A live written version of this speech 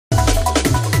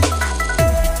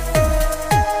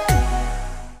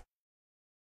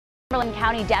Cumberland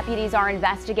County deputies are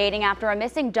investigating after a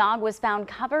missing dog was found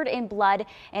covered in blood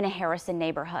in a Harrison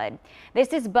neighborhood. This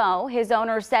is Bo. His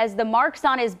owner says the marks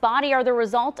on his body are the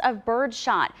result of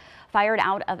birdshot fired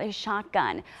out of a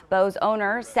shotgun. Bo's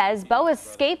owner says Bo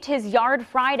escaped his yard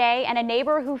Friday, and a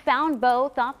neighbor who found Bo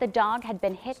thought the dog had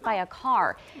been hit by a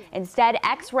car. Instead,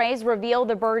 x-rays reveal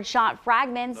the birdshot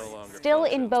fragments still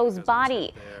in Bo's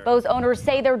body. Bo's owners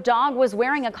say their dog was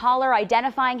wearing a collar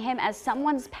identifying him as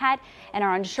someone's pet and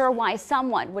are unsure why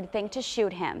someone would think to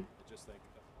shoot him.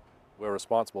 We're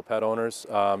responsible pet owners.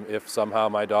 If somehow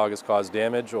my dog has caused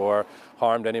damage or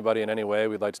harmed anybody in any way,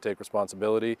 we'd like to take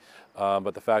responsibility.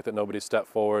 But the fact that nobody stepped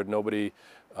forward,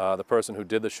 the person who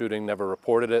did the shooting never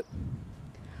reported it.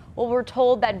 Well, we're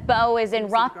told that Bo is in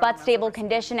rough but stable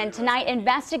condition, and tonight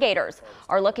investigators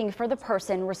are looking for the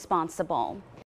person responsible.